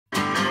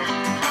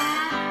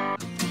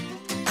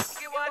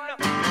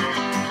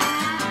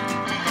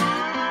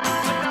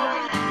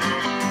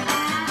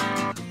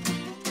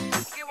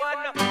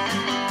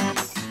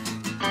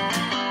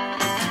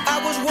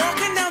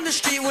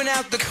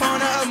out the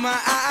corner of my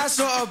eye, I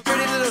saw a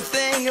pretty little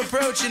thing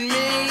approaching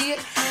me.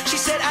 She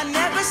said, I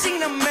never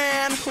seen a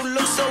man who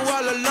looks so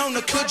all alone.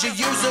 Or could you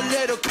use a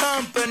little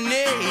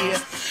company?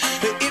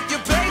 If you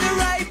pay the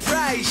right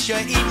price, your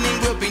evening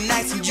will be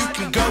nice, and you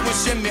can go and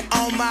send me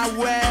on my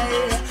way.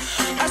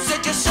 I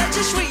said, you're such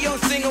a sweet young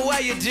thing, why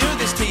you do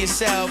this to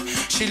yourself?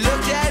 She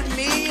looked at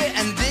me,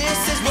 and this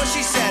is what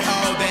she said.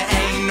 Oh, there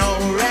ain't no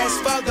rest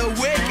for the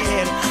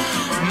wicked.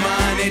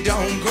 Money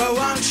don't grow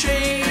on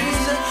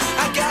trees.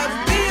 I got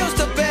bills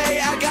to pay,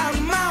 I got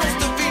mouths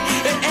to feed.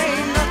 There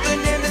ain't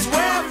nothing in this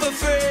world for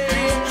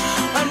free.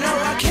 I know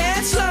I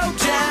can't slow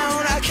down,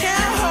 I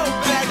can't hold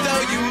back,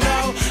 though you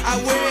know I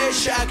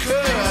wish I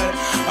could.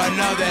 I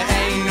know there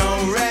ain't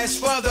no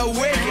rest for the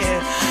wicked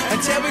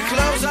until we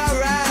close our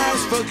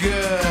eyes for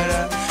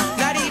good.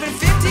 Not even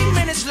 15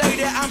 minutes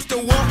later, I'm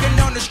still walking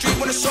down the street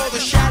when I saw the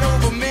shadow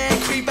of a man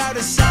creep out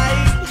of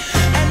sight.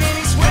 And then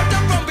he swept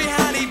up from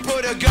behind, he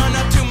put a gun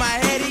up to my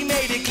head. He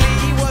made it clear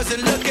he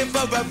wasn't looking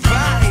for a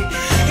fight.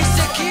 He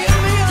said, give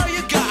me all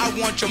you got, I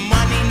want your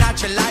money,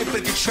 not your life.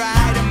 But if you try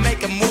to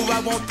make a move, I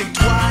won't think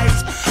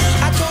twice.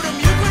 I told him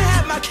you could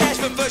have my cash,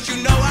 but first you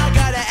know I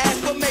gotta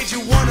ask, what made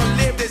you wanna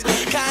live this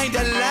kind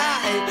of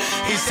life?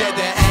 He said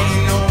there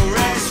ain't no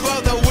rest for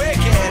the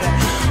wicked.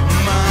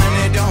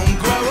 Money don't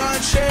grow on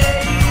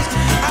trees.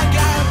 I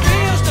got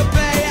bills to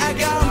pay, I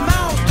got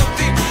mouths to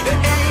feed. There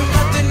ain't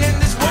nothing in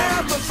this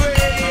world for free.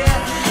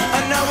 I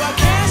know I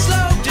can't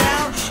slow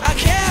down, I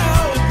can't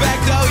hold back,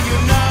 though you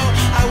know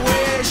I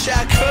wish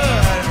I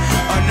could.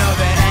 Oh no,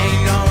 there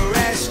ain't no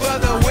rest for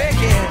the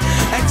wicked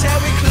until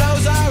we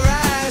close our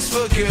eyes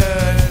for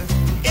good.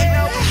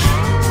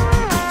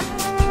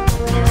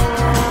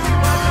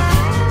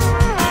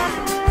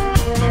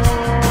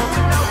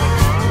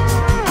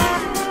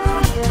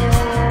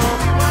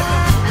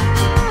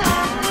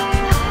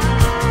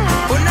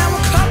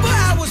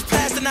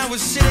 I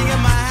was sitting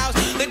in my house,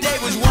 the day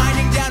was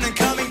winding down and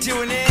coming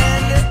to an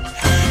end.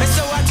 And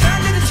so I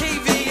turned to the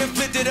TV and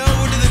flipped it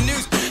over to the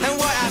news, and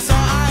what I saw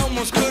I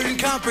almost couldn't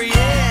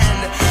comprehend.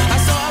 I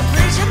saw a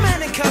preacher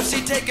man in cuffs,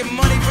 he'd taken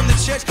money from the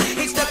church.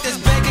 He'd stuffed his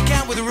bank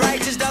account with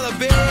righteous dollar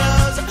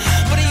bills.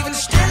 But even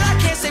still I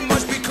can't say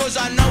much, because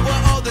I know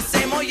we're all the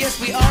same. Oh yes,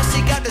 we all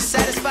seek out to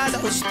satisfy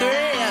those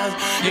thrills.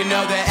 You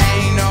know there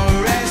ain't no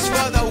rest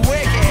for the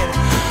wicked.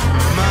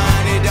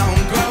 Money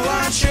don't grow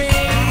on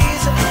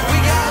trees. We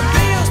got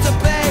bills to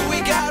pay,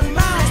 we got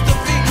mouths to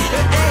feed.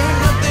 There ain't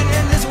nothing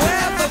in this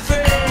world for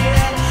free.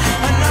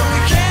 I know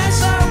we can't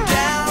slow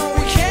down,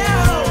 we can't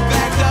hold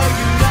back, though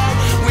you know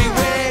we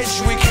wish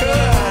we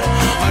could.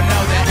 I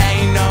know there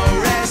ain't no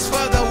rest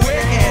for the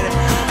wicked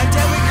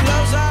until we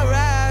close our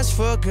eyes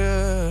for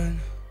good.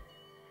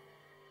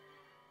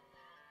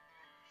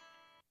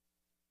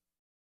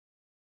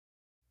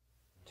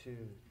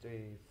 Two,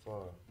 three,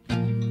 four.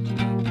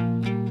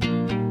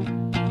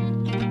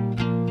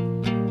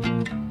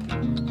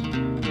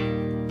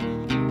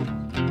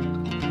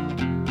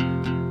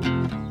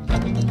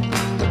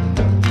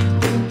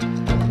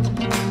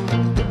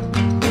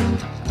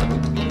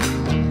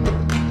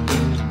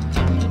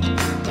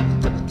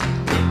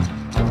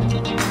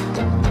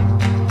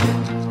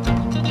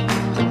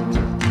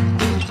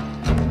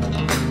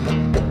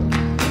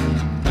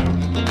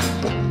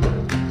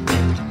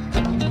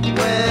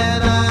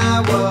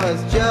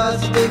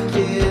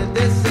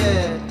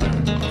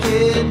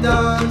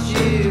 Don't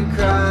you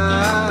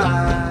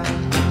cry.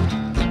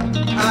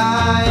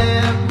 I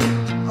am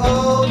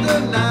older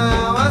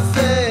now, I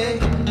say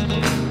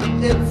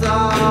it's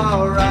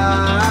alright.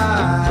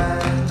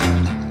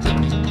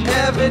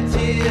 Every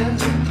tear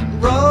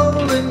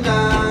rolling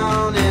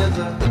down is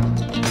a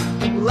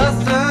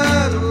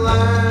lesson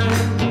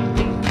learned.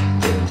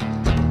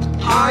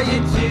 Are you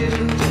too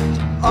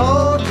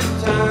old to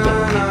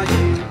turn? Are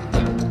you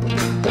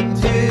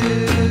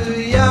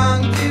too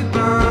young to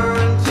burn?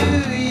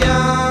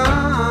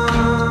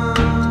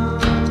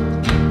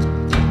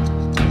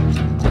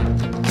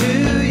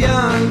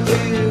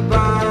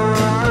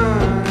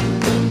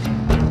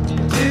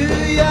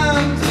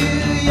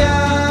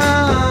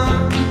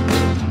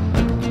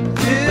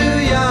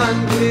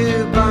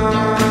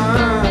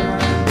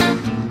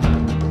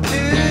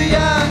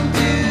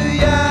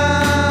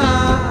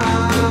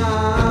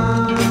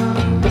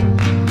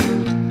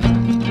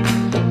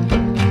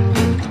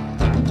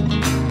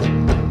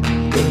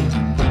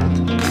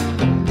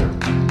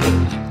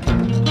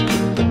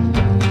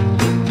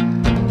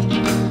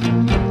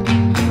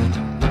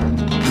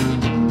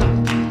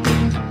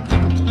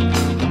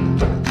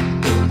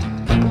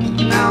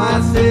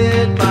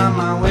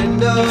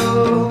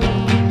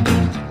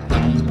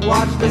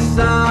 Watch the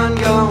sun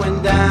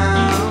going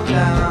down,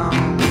 down,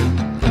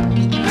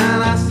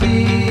 and I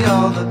see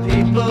all the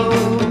people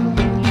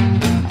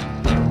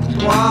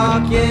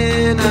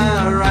walking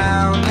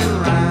around and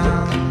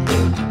round.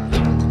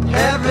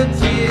 Every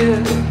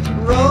tear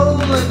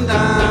rolling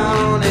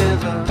down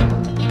is a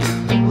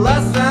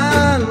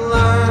lesson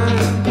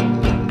learned.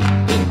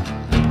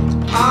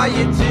 Are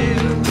you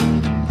too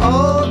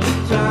old to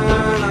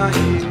turn? Are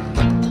you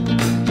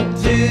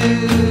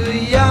too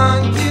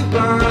young to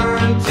burn?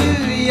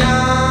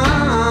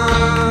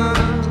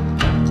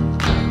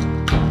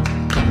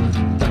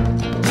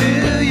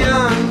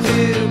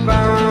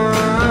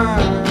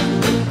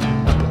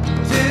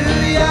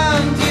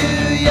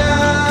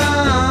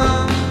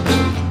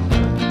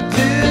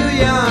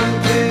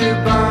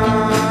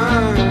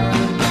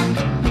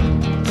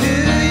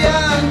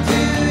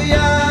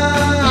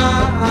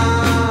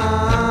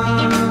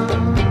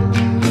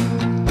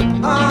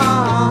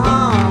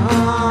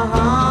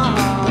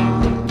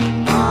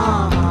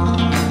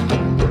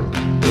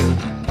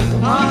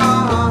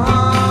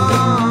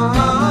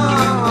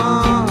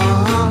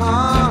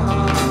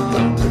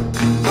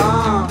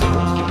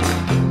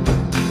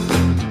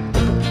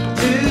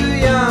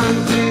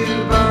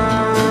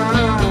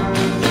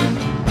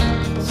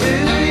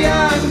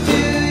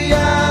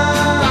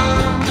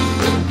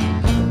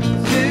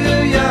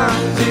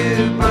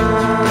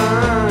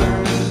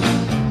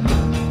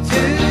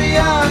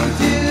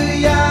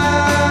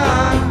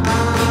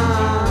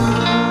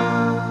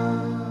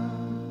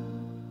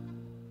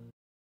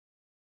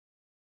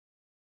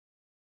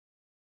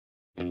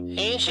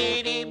 Ain't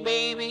shady,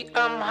 baby,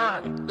 I'm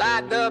hot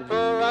like the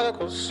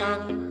prodigal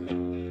son.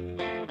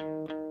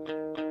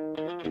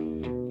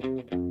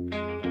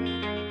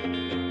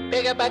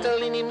 Big up at the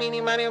leany, meeny,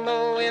 miny,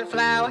 mo, and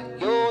flower,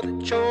 you're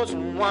the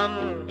chosen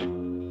one.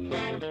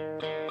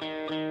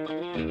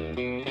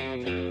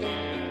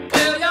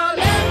 Well, your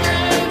left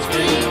hand's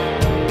free,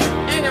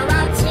 and your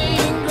right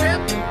hand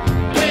grip,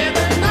 with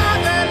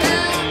another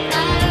left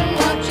hand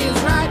watches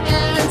right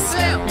and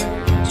slip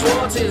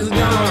towards his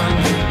gun.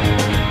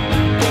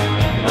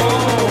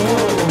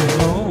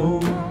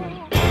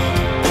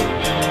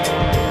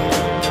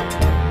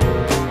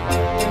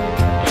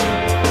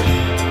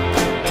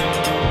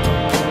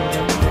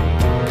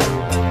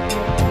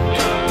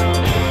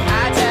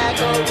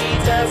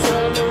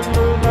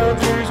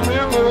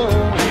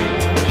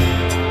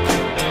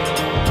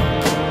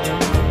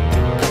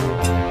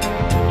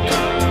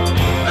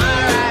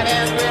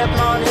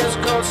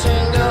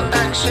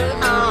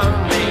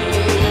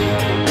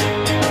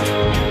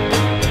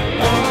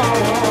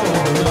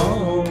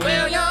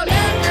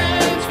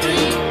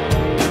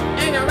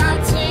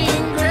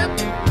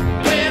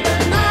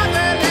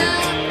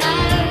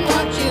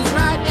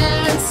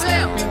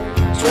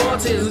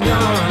 Is gone.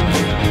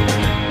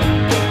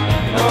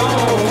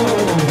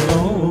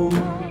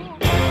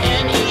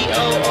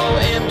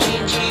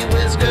 N-E-O-O-M-G-G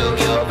Whiz girl,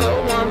 you're the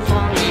one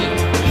for me.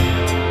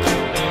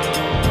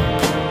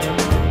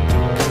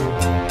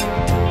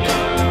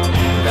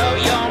 Though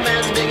your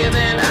man's bigger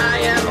than I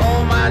am,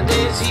 all my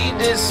days he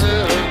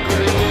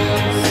disagrees.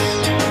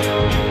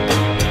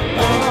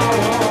 Oh,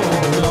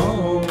 no.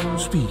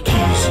 Speak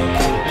easy.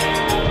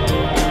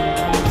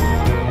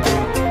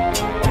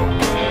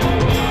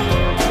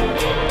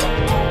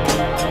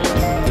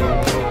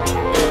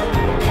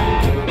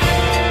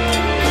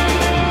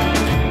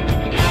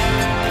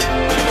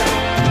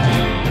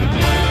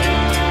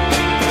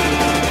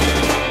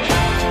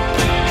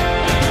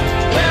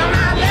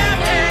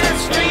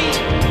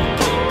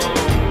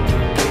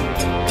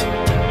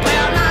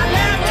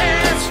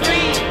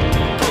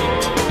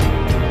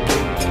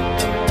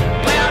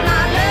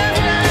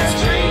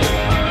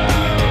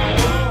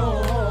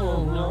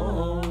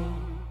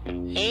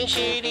 Ain't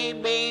shady,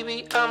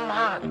 baby, I'm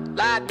hot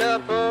like the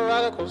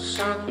prodigal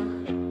son.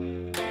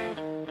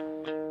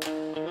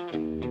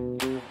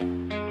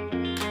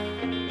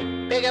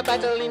 Big up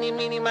at the leany,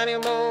 meeny, miny,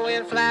 mo,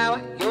 and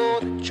flower, you're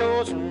the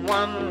chosen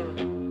one.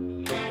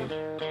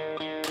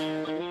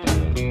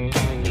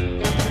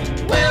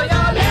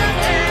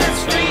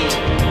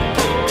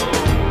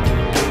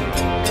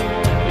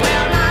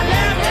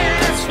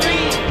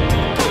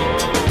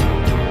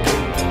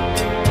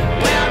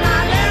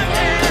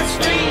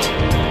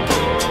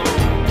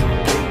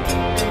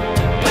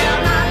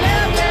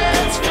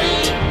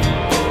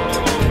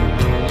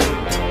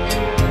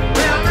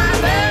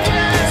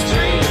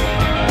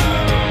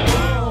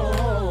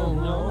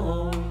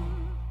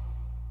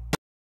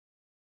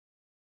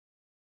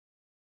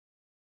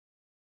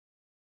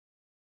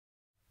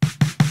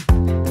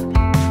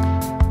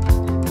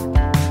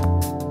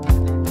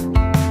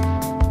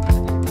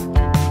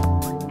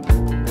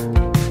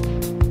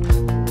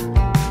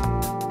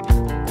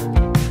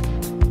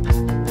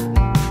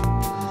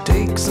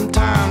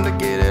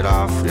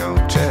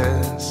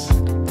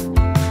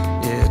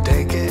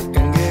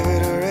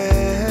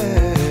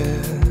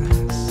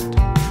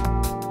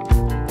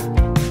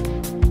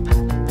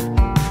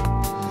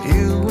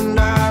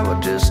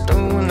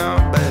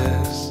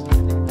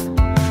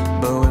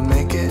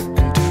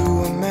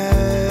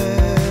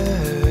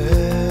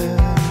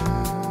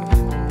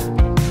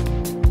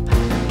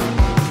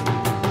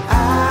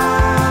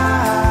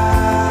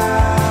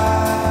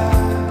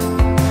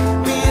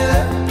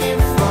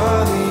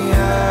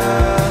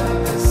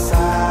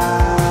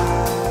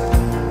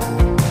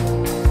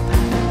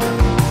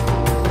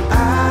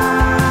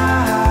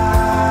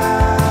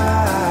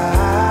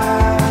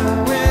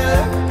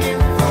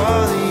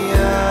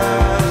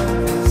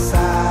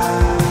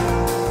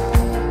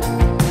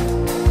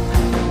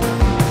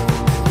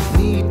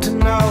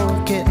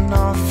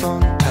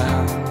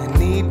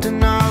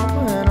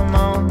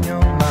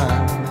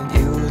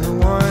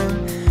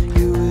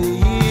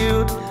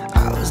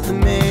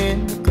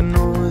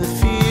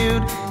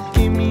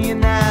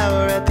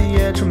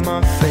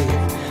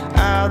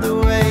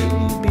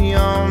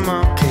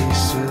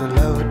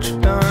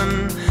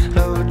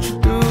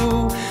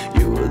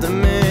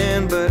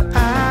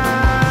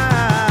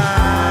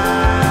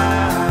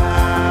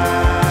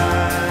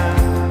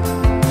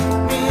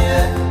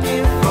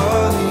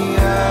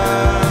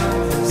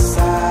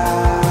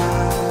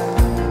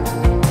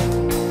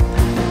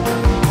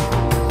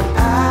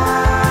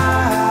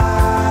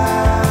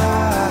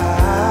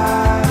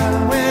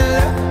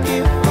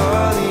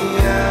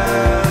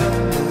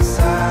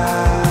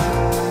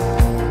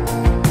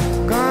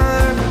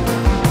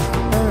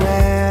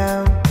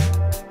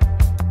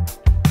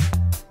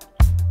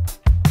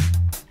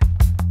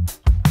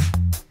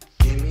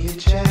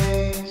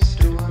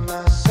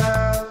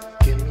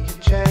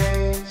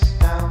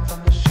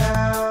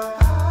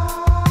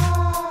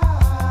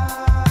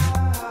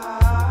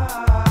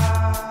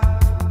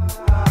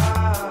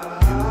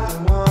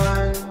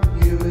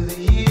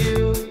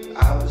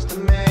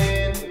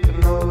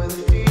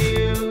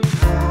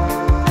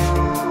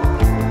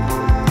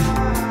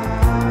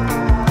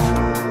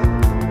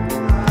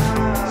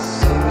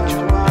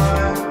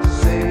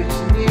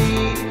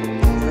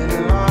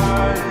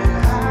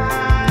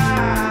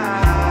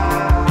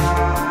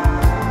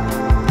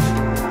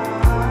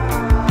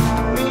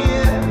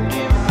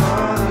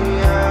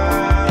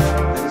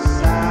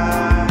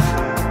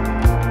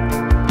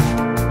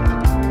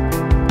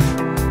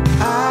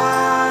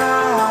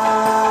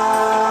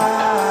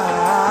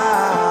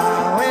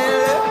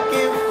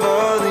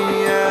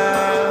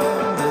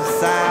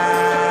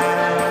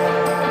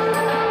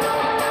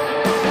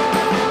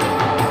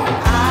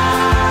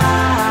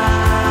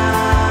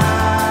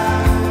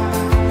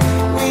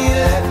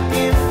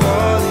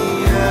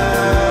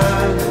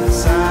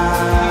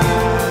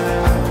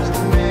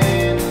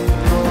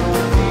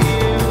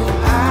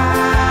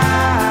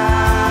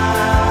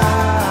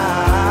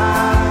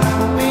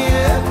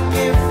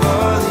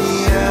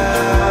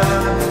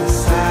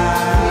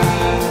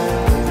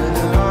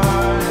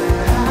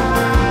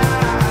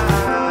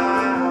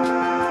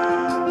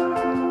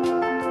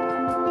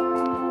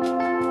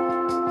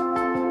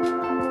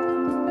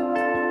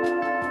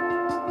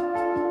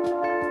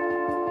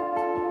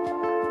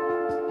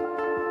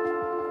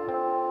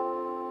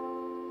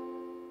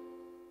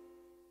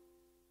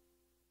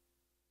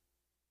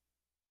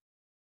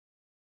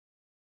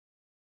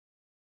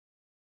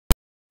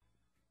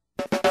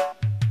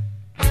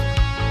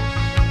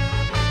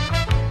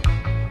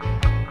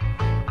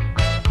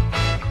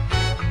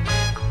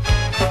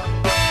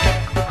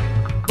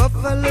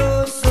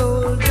 Buffalo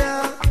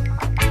soldier,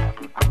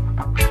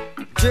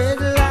 dread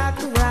like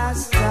a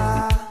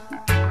Rasta.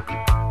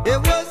 It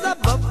was a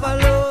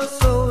buffalo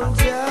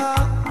soldier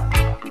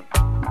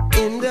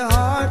in the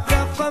heart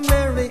of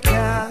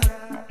America,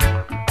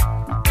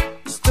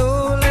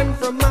 stolen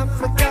from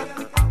Africa,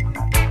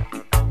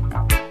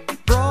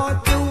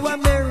 brought to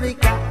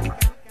America,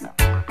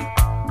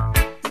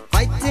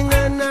 fighting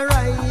an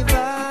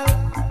arrival,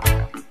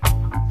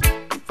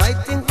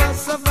 fighting for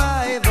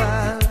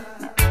survival.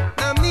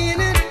 I mean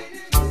it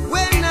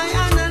when I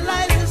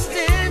analyze the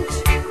stench.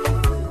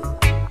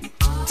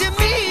 To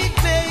me it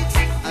makes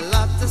a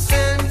lot of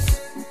sense.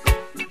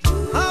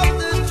 Of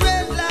the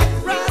dreadlock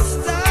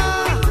Rasta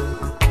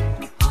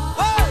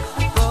was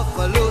a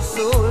buffalo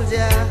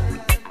soldier,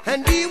 and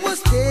he was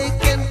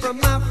taken from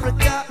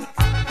Africa,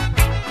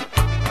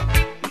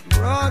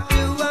 brought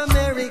to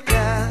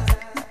America,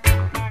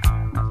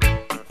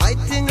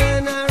 fighting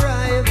an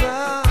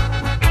arrival,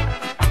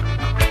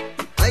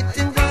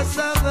 fighting for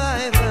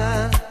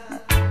survival.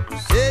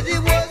 Said he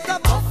was a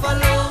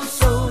buffalo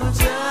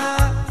soldier,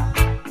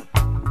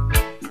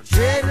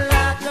 dread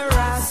like a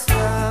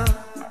Rasta.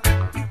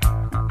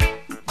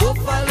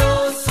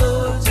 Buffalo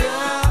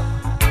soldier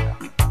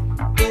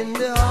in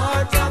the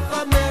heart of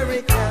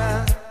America.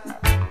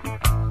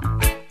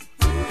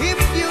 If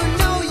you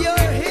know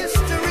your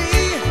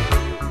history,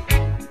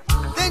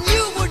 then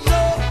you would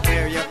know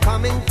where you're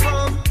coming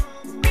from.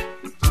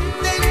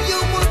 Then you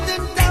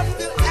wouldn't have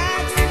to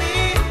ask me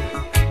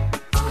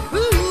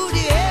who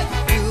the heck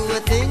you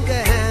would think I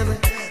am.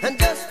 I'm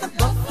just a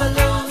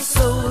buffalo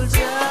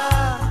soldier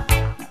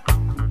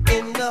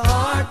in the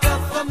heart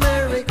of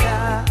America,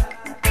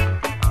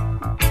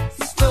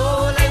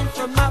 stolen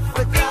from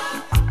Africa,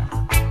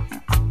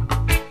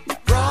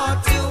 brought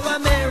to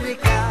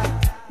America.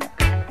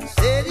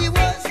 Said he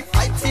was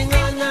fighting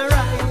on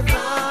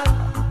arrival,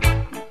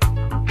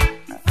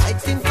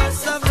 fighting for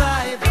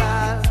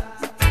survival.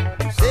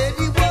 Said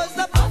he was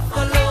a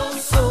buffalo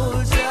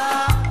soldier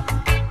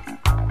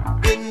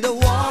in the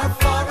war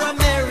for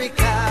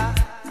America.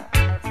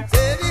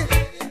 Said he,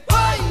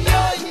 why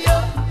yo yo,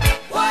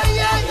 why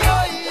yo yo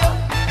yo,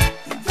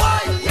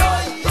 why yo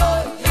yo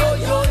yo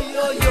yo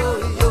yo yo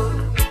yo,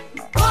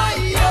 why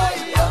yo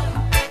yo,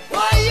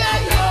 why yo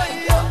yo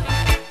yo,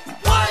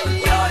 why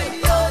yo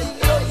yo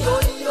yo yo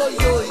yo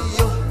yo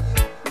yo.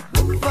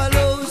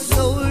 Buffalo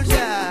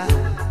soldier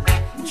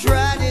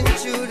tried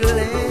into the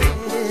land.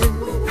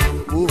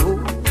 Whoa.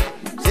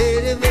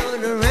 Said he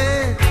gonna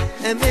run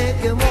and make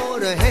him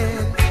hold a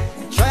hand.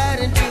 Tried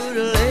into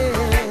the land.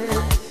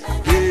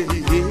 Yeah,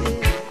 yeah.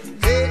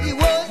 Said he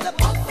was a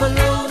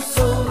buffalo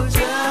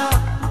soldier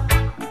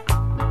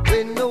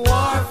in the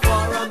war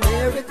for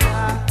America.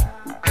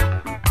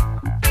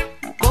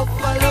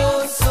 Buffalo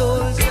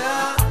soldier,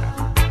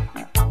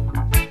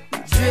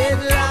 dread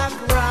like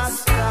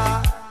Rasta,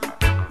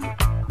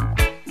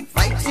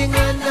 fighting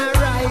an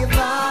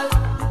arrival,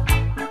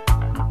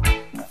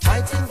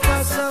 fighting for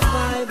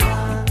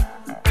survival,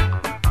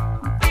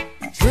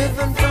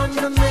 driven from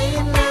the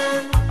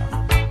mainland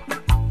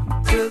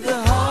to the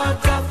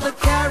heart of the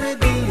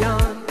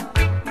Caribbean,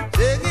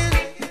 singing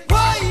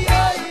why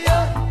yo yo,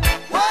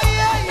 why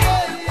yo yo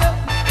yo,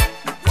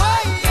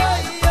 why yo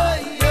yo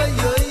yo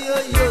yo yo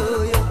yo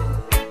yo,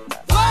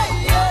 why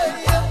yo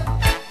yo,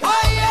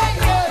 why yo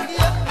yo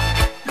yo,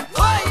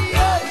 why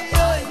yo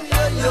yo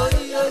yo yo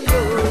yo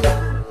yo.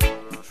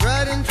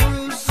 Treading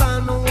through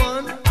San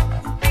Juan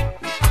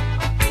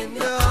in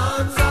the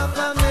arms of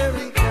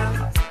America,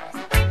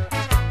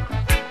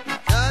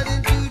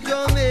 treading to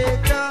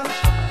Jamaica,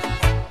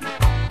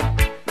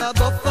 the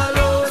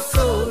buffalo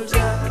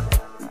soldier,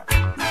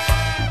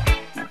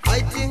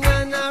 fighting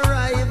an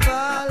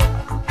arrival,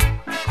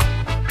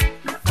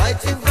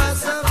 fighting for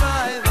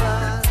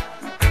survival.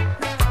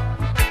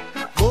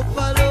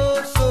 Buffalo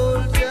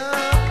soldier,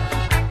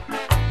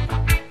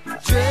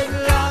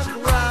 dreadlock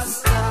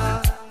Rasta.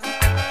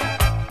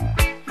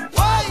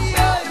 Why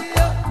yo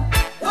yo,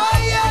 why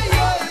yo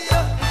yo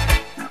yo,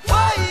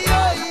 why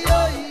yo yo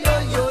yo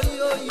yo yo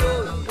yo yo,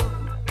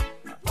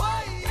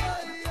 why yo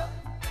yo,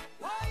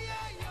 why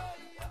yo yo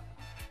yo,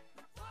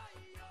 why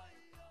yo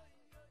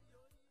yo.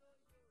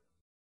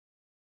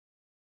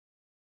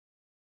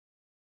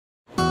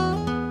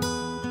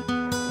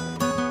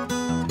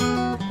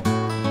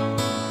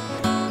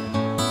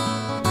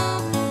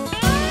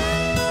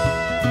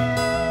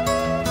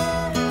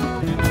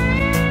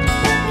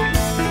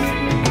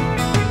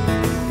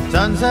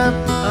 Sun's up,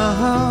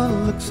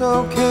 looks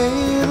okay.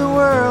 The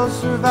world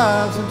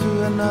survives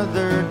into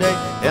another day,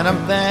 and I'm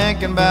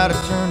thinking about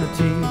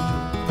eternity.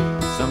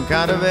 Some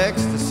kind of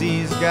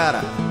ecstasy's got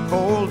a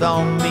hold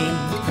on me.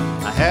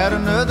 I had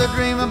another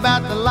dream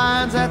about the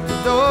lines at the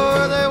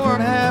door. They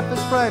weren't half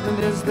as frightened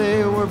as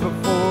they were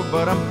before,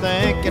 but I'm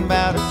thinking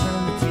about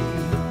eternity.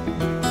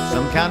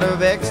 Some kind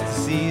of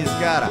ecstasy's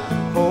got a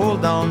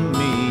hold on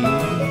me.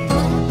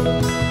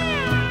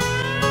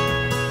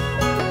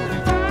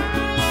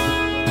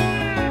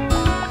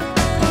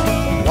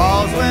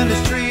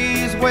 endless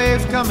trees,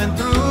 waves coming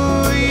through.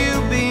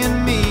 You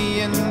being me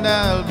and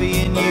I'll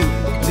be in you,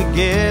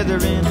 together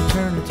in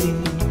eternity.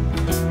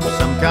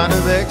 Some kind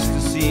of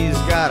ecstasy's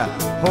got a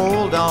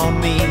hold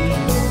on me.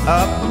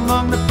 Up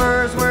among the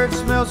firs where it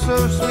smells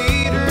so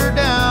sweet, or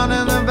down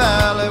in the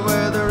valley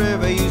where the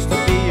river used to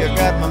be. I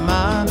got my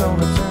mind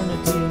on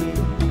eternity.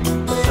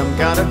 Some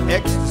kind of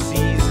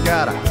ecstasy's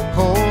got a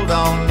hold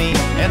on me,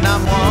 and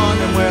I'm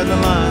wondering where the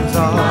lines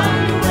are.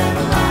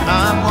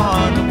 I'm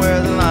wondering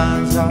where the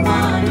lines are.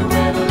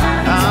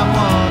 I'm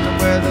wondering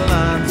where the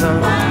lines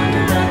are.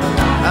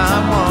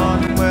 I'm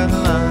wondering where the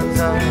lines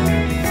are.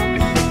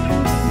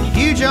 The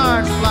huge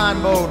orange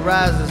flying boat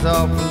rises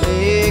off the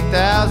lake.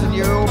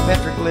 1,000-year-old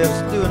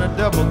petroglyphs doing a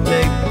double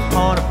take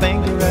on a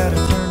finger at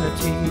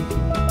eternity.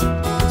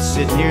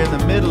 Sitting here in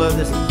the middle of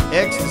this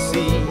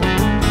ecstasy.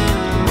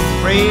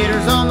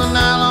 Freighters on the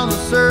Nile, on the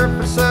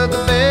surface of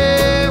the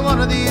bay.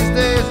 One of these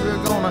days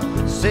we're gonna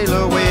sail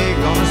away,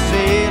 gonna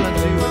sail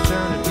into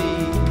eternity.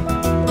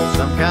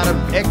 Some kind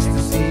of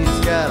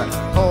ecstasy's got a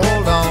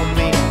hold on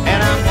me,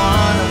 and I'm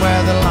wondering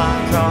where the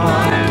lines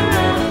are.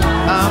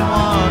 I'm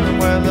wondering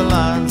where the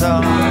lines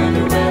are.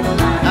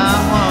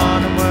 I'm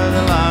wondering where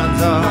the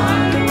lines are.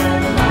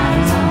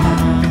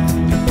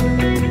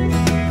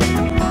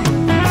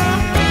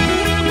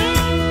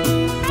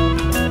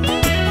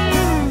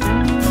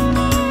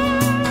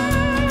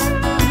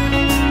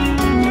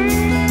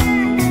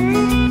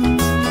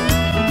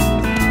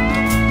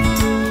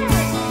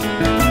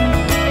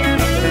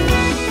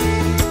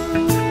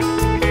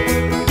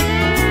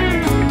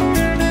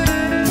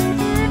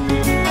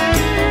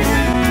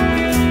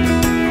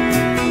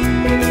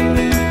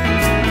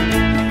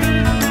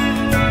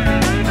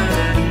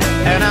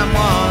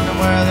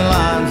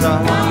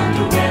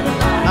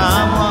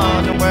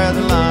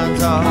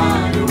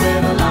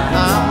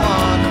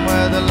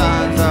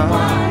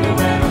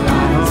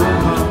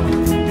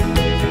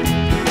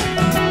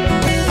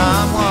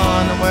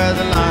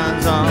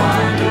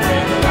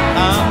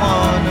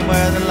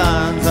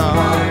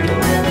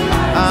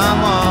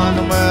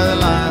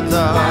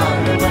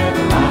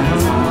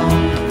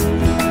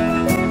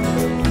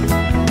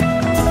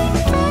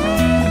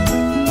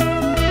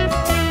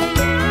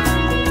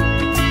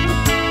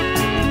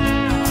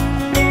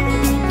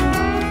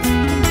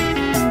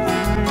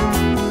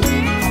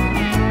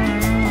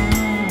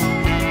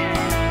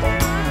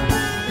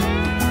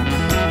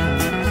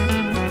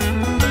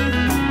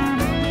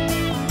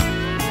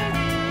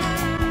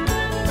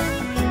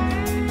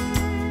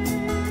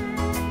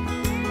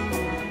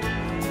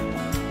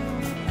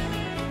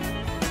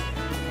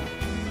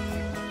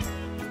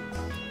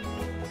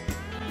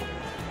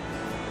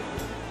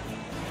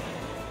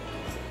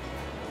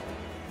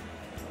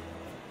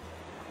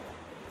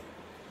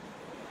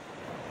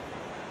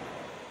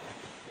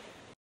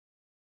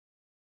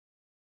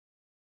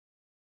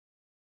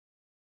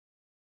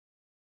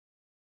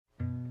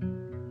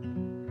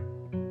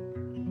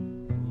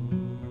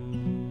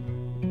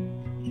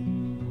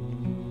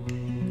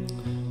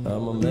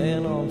 I'm a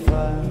man on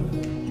fire,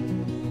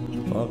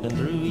 walking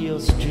through your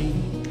street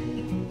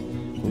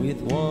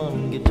with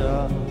one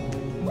guitar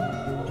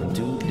and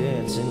two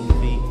dancing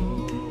feet.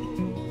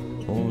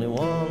 Only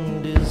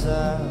one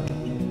desire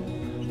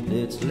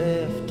that's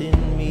left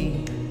in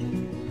me,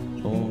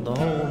 on the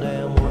whole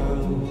damn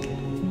world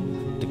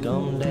to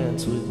come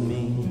dance with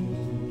me.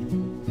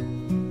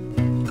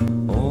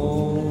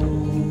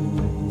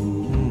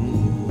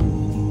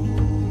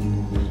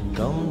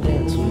 Come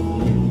dance with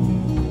me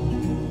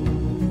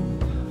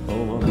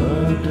over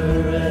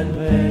murder and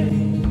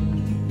pain.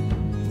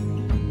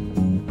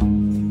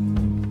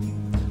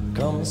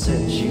 Come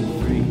set you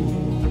free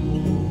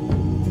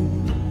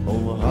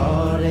over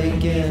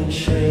heartache and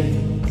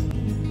shame.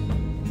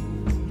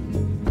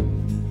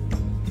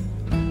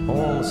 I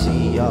wanna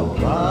see our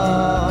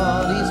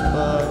bodies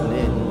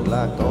burning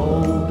like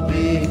old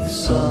big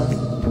sun.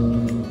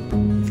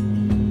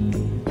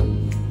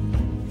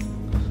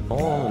 I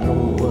wanna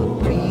know what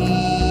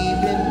we've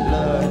been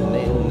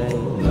learning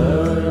and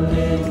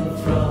learning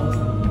from.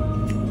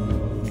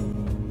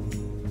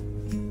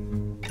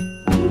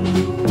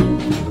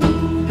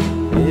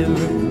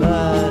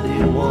 Everybody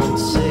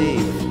wants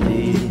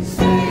safety,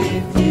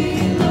 safety,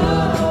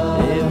 love.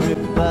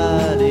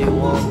 Everybody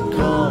wants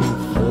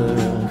comfort,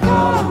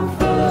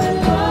 comfort,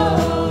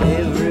 love.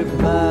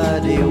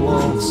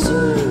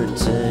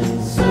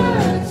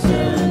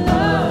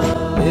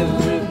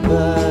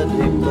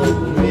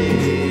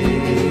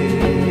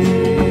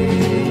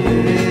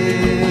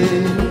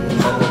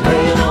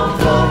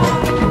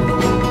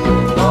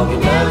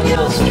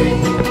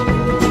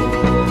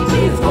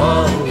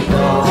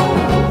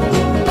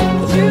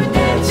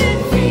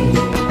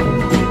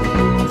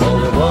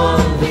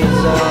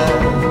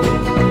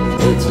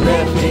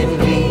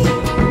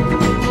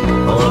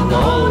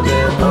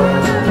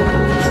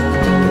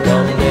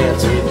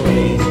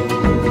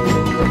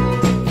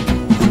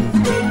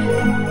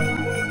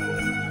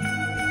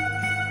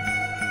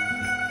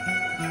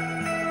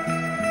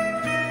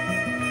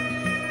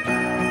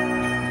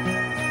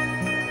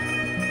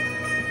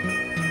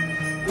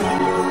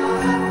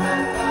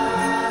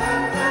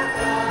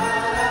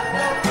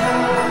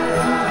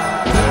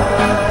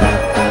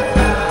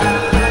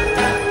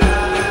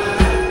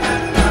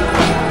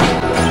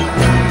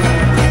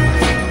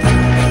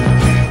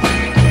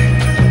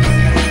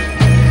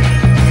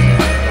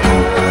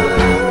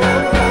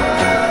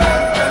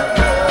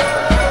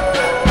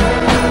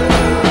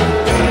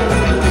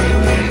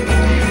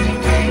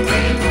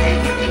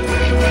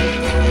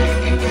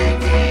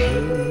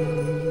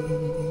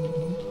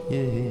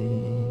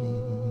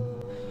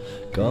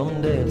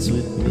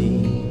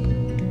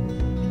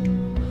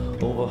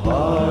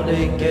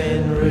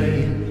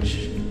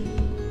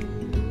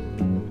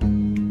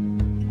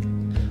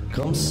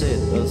 come set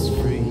us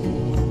free.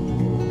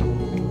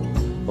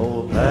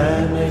 Oh,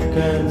 panic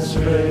and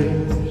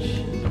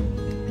strange,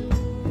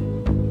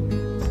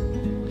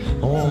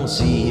 I wanna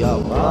see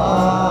our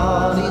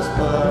bodies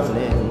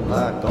burning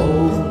like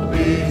old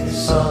big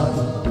sun.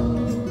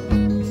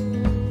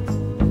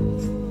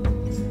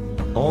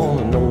 I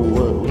wanna know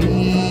what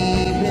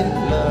we've been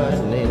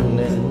learning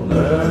and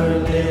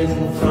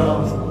learning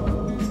from.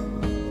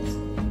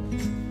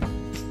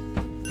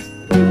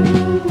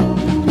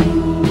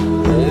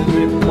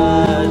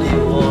 Everybody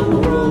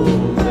want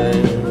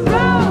romance,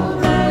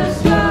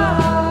 Romance,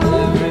 love,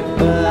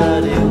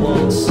 everybody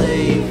wants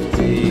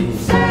safety,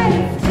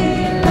 safety,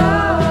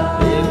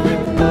 love,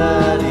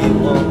 everybody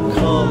want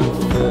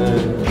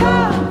comfort,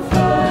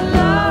 comfort,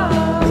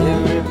 love.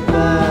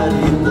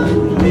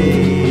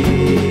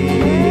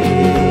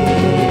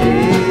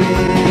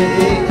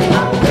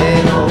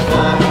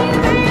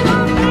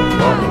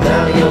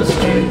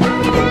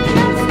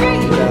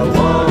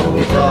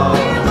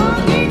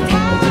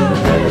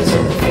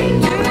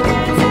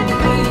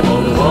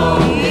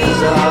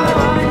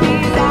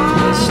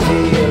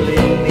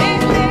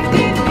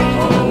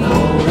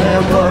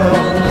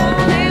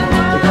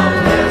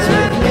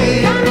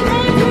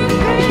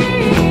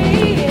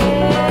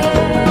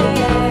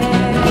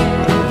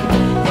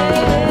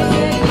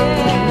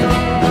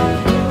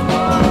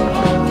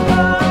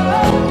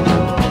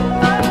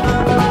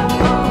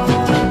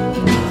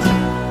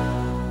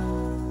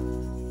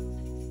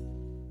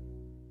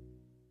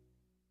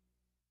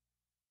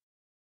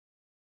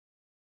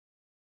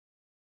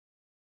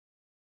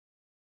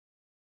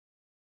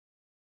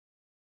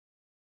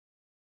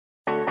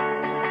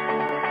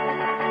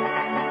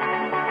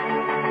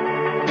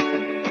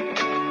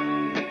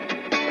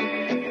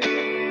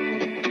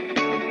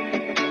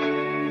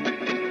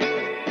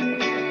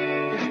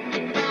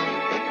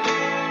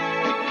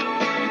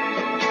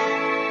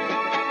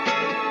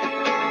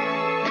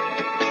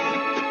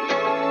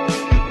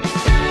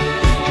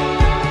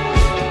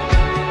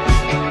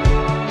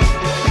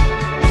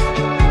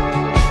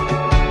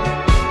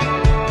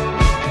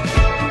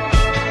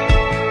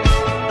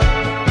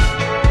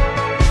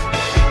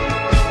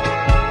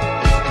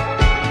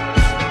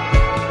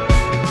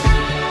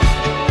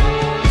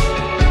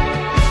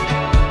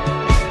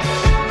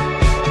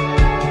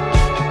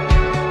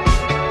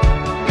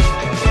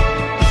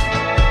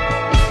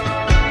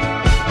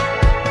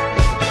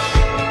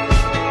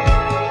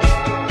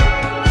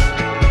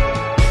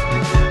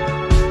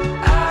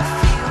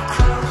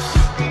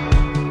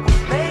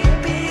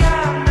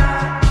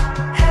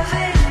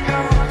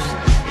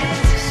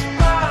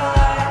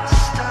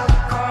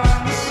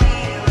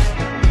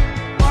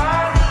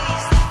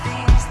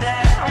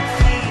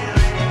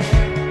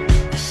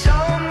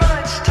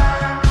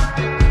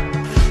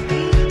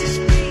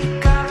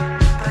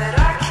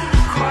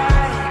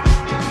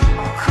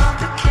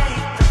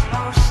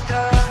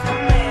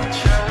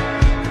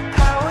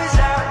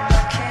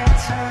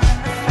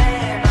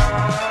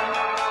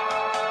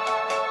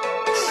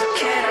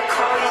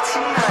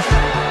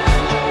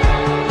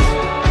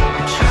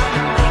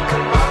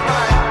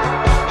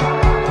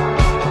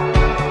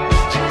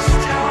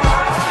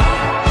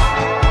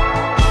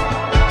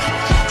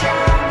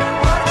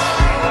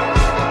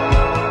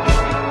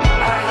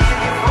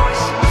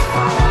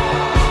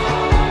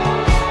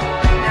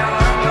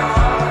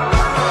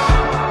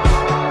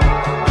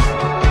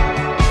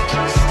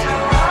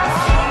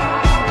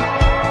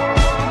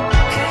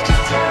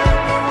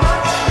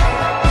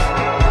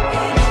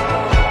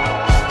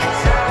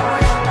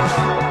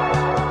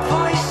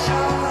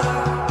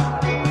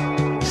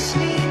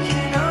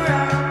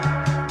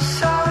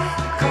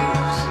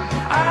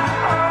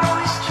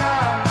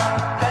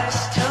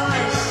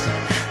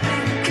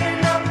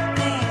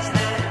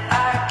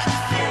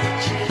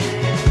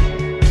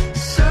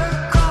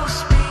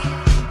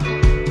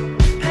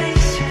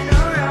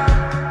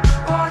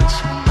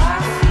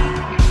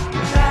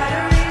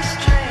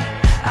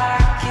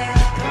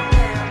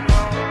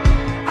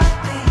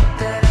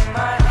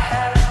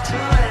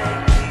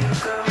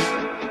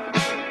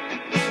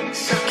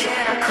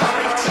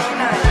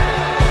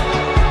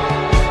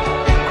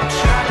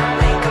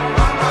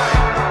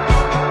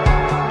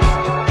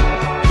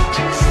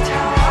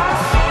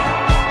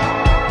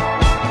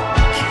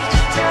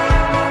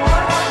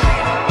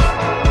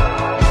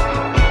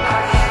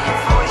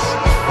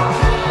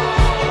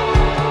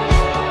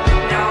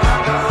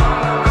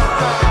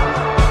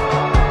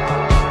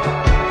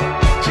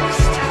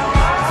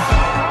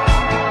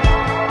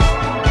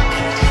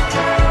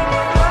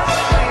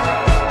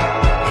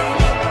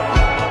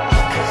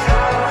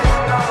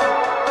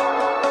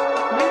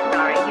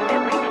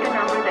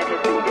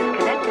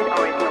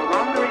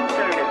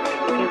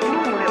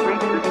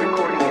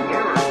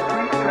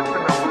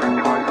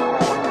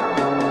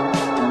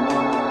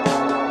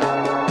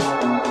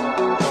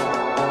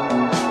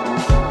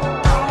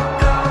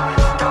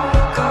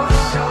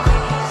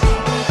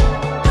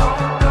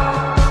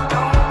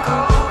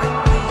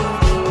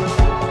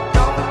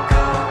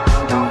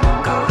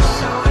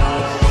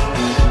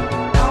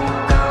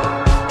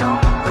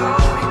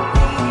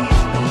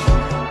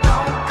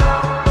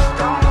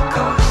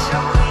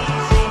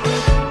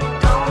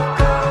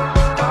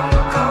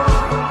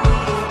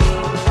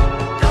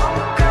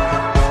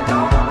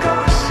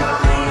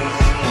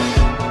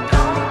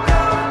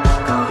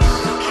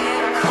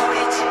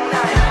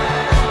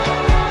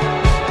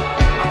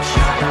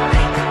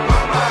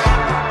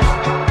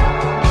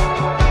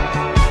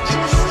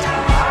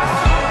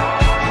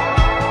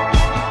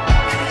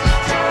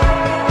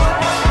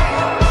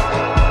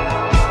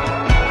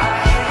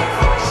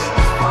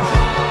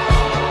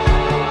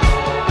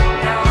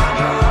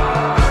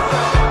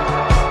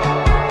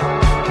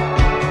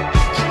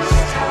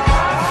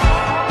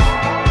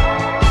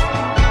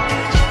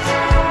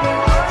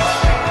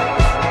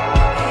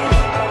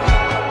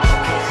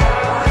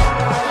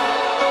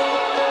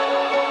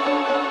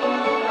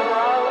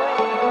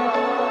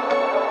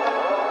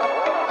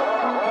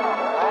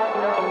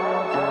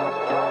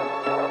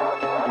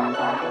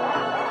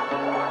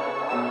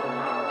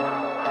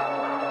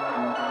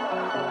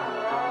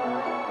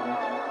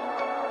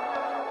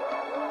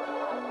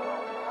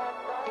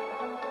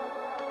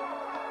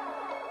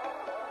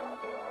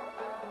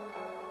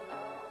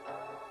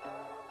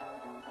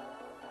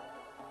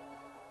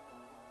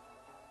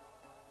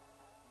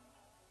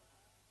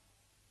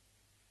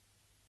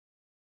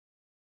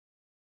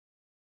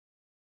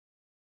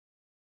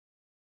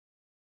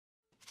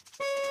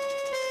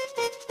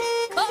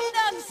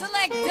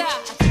 Selector.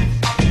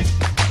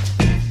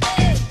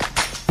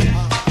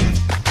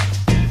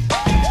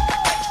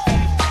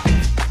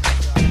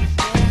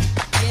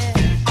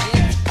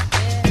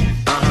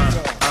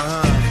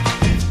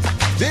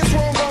 This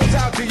one goes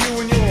out to you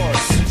and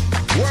yours.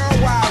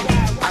 Worldwide,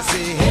 I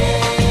say,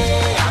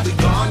 hey, I'll be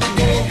gone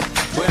today,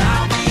 but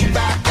I'll be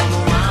back on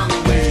around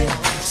the way.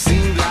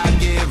 Seems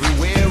like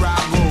everywhere I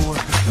go,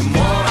 the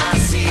more I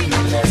see,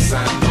 the less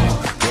I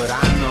know. But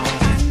I know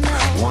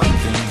one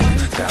thing,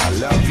 that I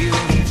love you.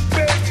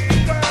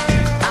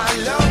 I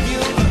love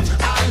you,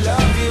 I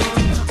love you,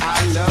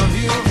 I love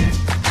you.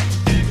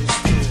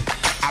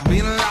 I've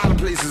been a lot of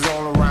places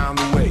all around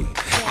the way.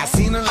 I've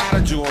seen a lot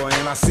of joy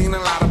and I've seen a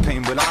lot of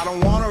pain, but I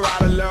don't want to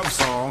write a love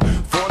song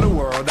for the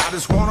world. I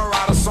just want to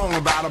write a song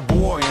about a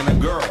boy and a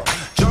girl.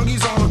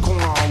 Junkies on the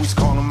corner always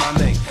calling my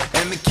name,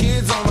 and the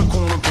kids on the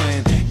corner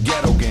playing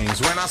ghetto games.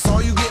 When I saw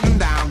you getting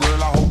down,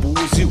 girl, I hope it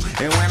was you.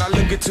 And when I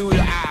look into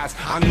your eyes,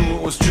 I knew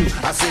it was true.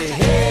 I said,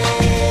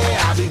 hey,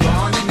 I'll be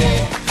gone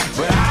today,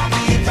 but I'll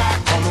be back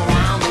from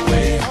around the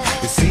way.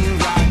 It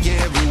seems like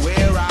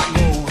everywhere I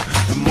go,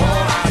 the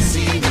more I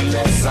see, the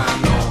less I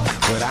know.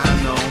 But I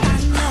know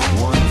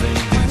one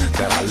thing,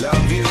 that I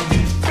love you.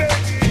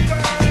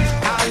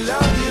 I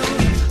love you,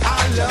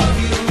 I love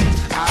you,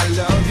 I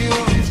love you.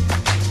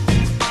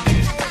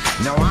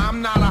 Now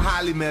I'm not a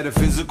highly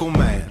metaphysical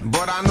man,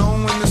 but I know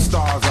when the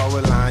stars are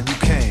aligned, you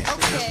can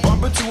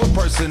bump into a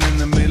person in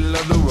the middle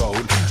of the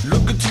road,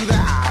 look into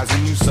their eyes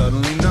and you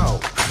suddenly know.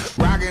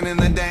 Rocking in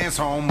the dance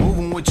hall,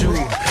 moving with you,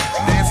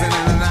 dancing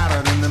in and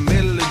out in the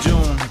middle of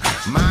June.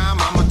 My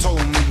mama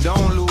told me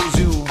don't lose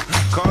you,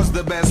 cause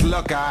the best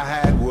luck I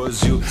had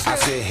was you. I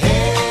said,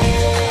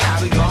 hey,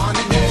 I'll be gone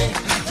today,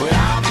 but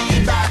I'll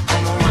be back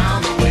from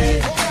around the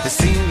way. It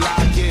seems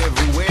like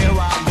everywhere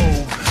I go,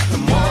 the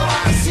more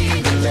I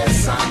see, the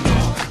less I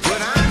know.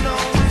 But I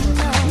know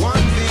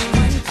one thing,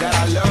 that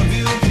I love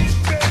you.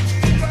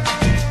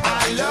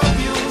 I love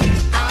you,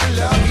 I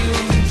love you,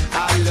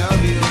 I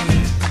love you.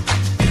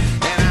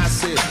 And I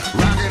said,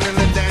 rocking in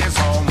the dance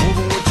hall,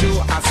 moving with you.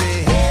 I said,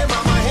 hey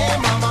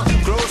mama,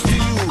 close to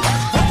you.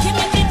 Walking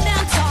in the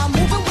dance hall,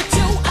 moving with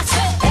you. I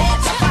said, hey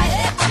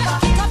mama,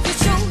 kick off your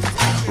shoes.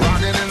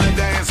 Rocking in the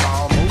dance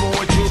hall, moving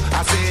with you.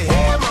 I said,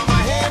 hey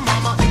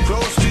mama,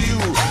 close to you.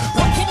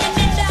 Walking in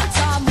the dance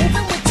hall,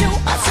 moving with you.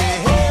 I said,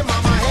 hey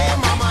mama, hey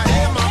mama,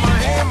 hey mama,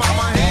 hey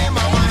mama, hey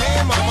mama, hey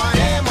mama,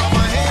 hey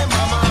mama, hey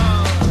mama.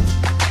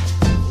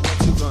 What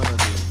you gonna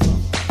do?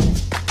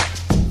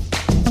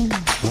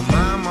 Well,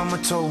 my mama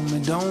told me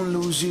don't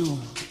lose you,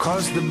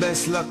 cause the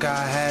best luck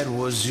I had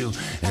was you.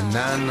 And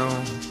I know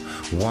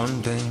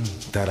one thing,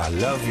 that I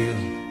love you.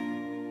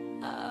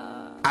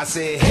 I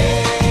said,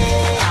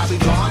 hey, I'll be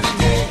gone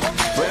today,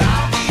 but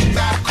I'll be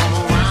back come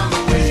around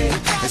the way.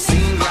 It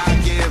seems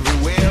like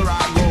everywhere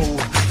I go,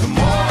 the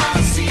more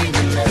I see,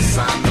 the less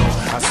I know.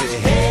 I said,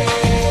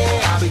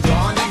 hey, I'll be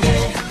gone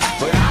today,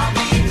 but I'll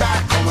be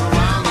back come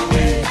around the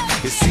way.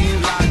 It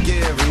seems like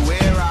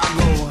everywhere I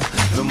go,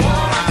 the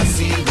more I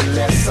see, the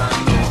less I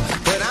know.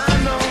 But I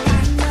know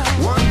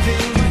one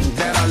thing,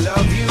 that I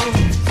love you.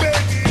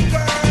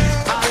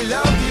 I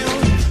love you,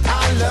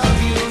 I love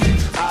you,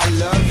 I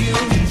love you.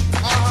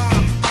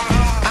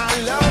 I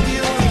love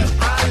you.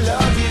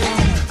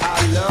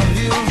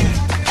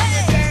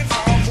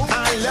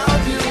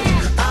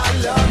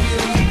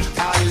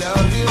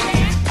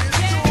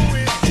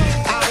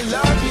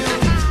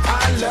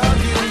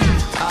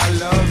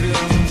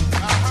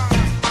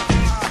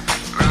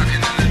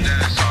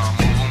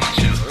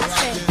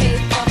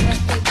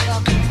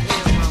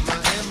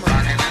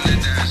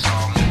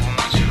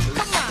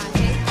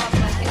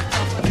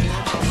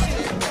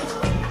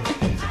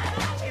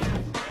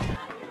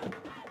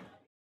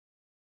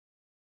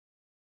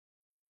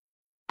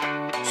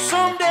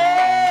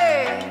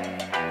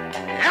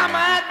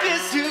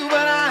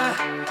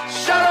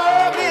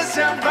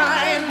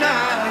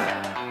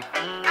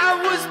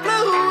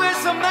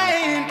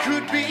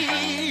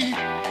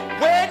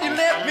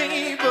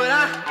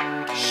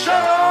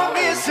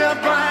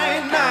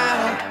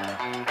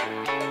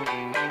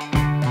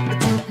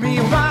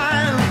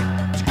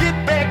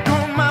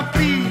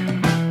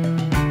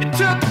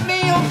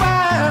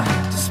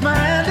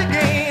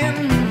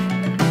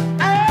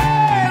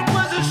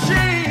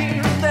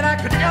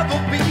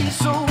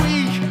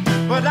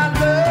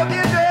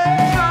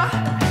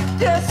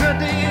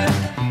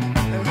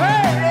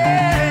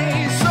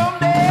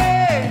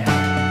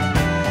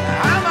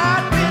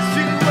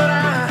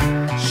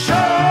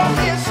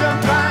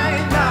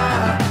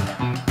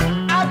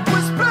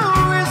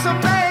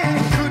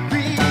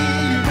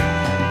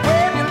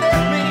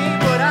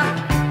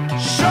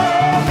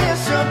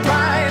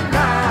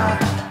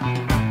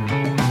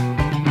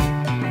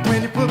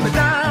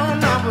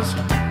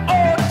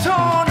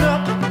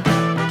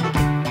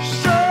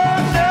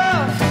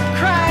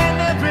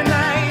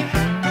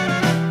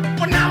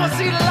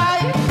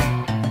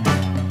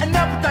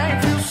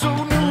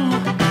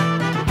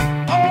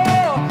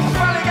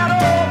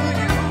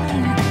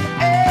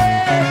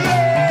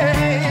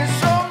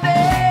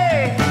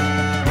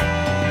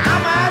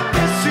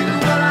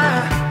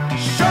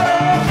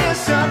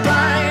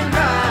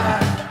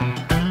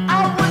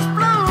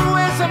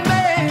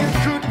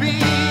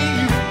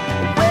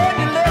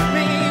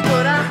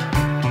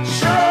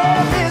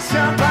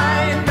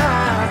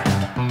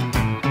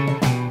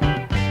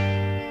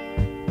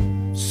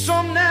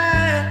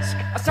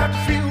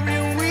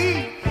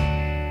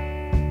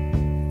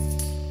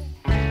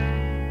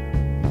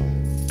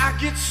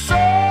 get so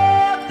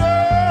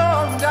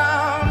low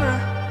down,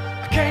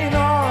 I can't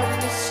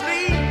hardly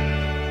sleep.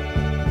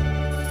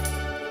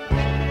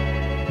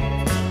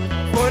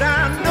 But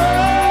I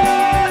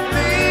know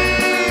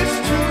this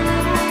too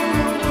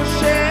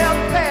shall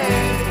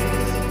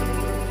pass,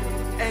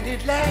 and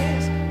at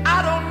last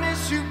I don't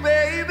miss you, baby.